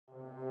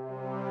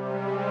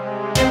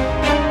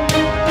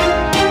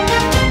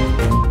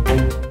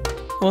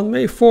On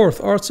May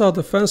 4th, Artsakh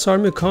Defense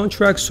Army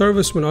contract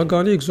serviceman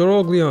Aganik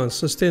Zoroglyan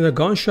sustained a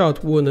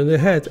gunshot wound in the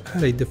head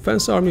at a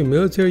Defense Army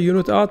military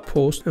unit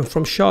outpost and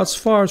from shots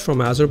fired from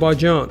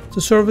Azerbaijan.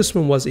 The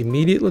serviceman was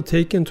immediately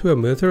taken to a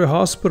military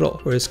hospital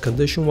where his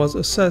condition was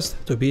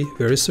assessed to be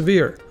very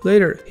severe.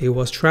 Later, he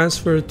was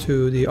transferred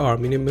to the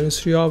Armenian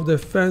Ministry of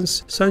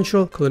Defense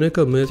Central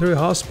Clinical Military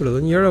Hospital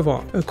in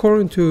Yerevan.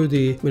 According to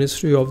the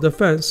Ministry of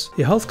Defense,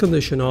 the health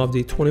condition of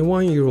the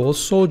 21-year-old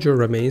soldier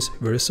remains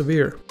very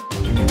severe.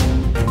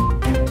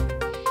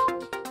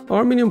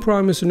 Armenian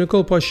Prime Minister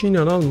Nikol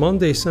Pashinyan on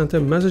Monday sent a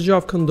message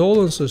of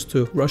condolences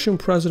to Russian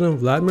President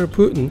Vladimir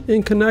Putin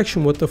in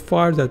connection with the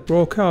fire that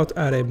broke out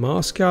at a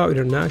Moscow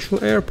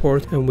international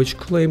airport and which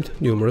claimed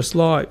numerous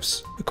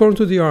lives. According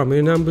to the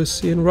Armenian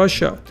embassy in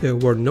Russia, there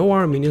were no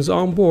Armenians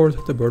on board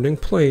the burning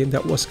plane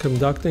that was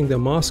conducting the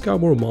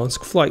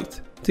Moscow-Murmansk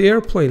flight. The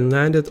airplane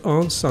landed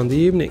on Sunday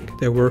evening.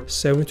 There were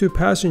 72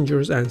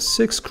 passengers and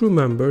 6 crew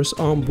members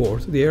on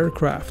board the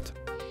aircraft.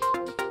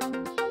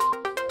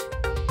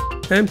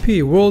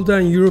 MP, world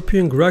and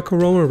European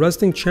Greco-Roman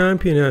wrestling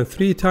champion and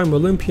 3-time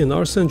Olympian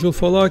Artsakh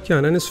Defense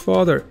and his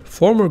father,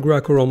 former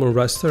Greco-Roman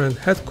wrestler and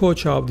head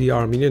coach of the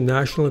Armenian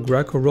national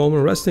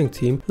Greco-Roman wrestling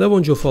team,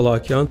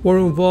 Yerevan were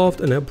involved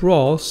in a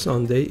brawl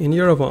Sunday in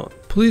Yerevan.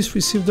 Police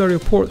received a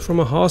report from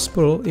a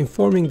hospital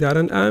informing that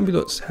an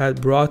ambulance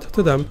had brought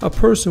to them a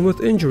person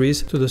with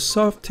injuries to the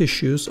soft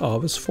tissues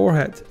of his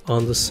forehead.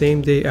 On the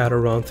same day at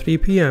around 3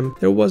 p.m.,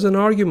 there was an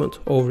argument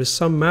over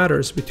some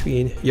matters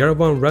between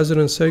Yerevan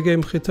resident Sergei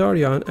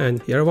Mkhitaryan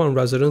and Yerevan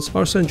residents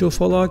Artsakh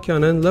Defense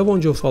and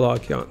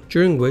Yerevan,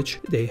 during which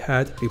they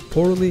had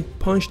reportedly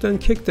punched and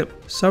kicked him.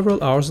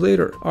 Several hours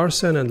later,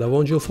 Arsen and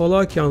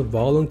Yerevan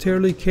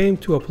voluntarily came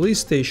to a police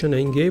station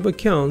and gave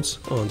accounts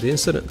on the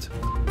incident.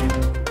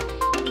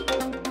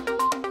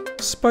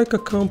 Spica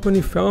Company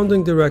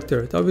founding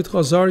director David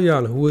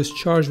Khazaryan, who is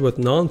charged with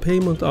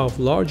non-payment of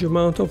large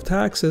amount of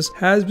taxes,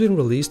 has been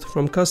released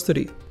from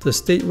custody. The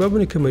State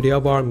Revenue Committee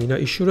of Armenia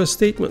issued a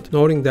statement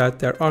noting that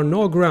there are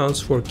no grounds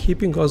for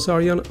keeping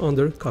Khazaryan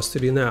under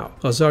custody now.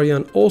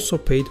 Khazaryan also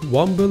paid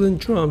 1 billion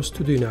drams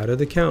to the United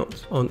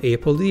account. On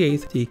April the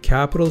 8th, the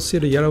capital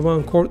city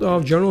Yerevan Court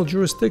of General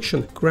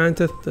Jurisdiction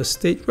granted the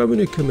State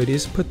Revenue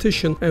Committee's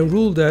petition and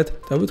ruled that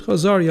David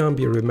Khazaryan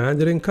be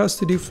remanded in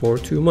custody for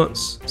 2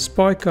 months.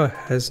 Spica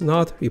has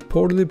not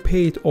reportedly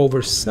paid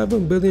over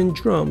 7 billion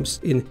drams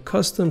in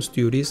customs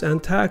duties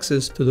and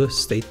taxes to the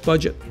state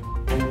budget.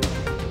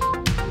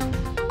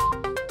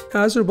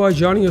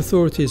 Azerbaijani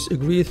authorities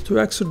agreed to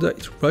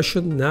extradite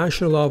Russian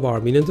national of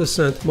Armenian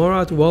descent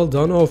Murat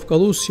Valdanov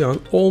Galusyan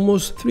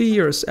almost 3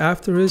 years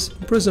after his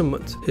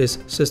imprisonment, his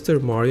sister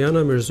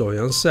Mariana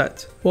Mirzoyan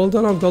said.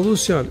 Valdanov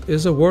Galusyan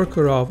is a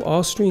worker of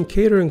Austrian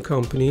catering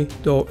company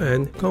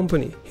NEWS.am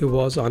company. He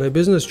was on a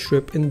business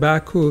trip in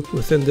Baku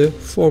within the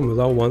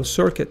Formula 1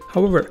 circuit.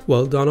 However,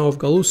 Valdanov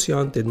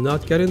Galusyan did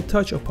not get in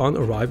touch upon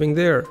arriving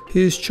there.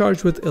 He is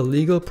charged with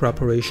illegal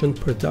preparation,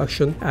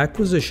 production,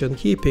 acquisition,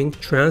 keeping,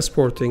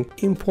 transporting,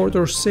 import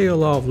or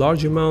sale of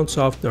large amounts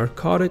of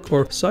narcotic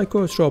or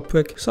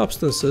psychotropic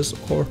substances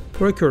or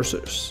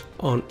precursors.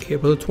 On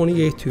April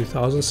 28,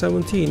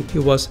 2017, he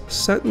was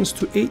sentenced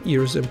to 8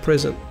 years in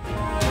prison.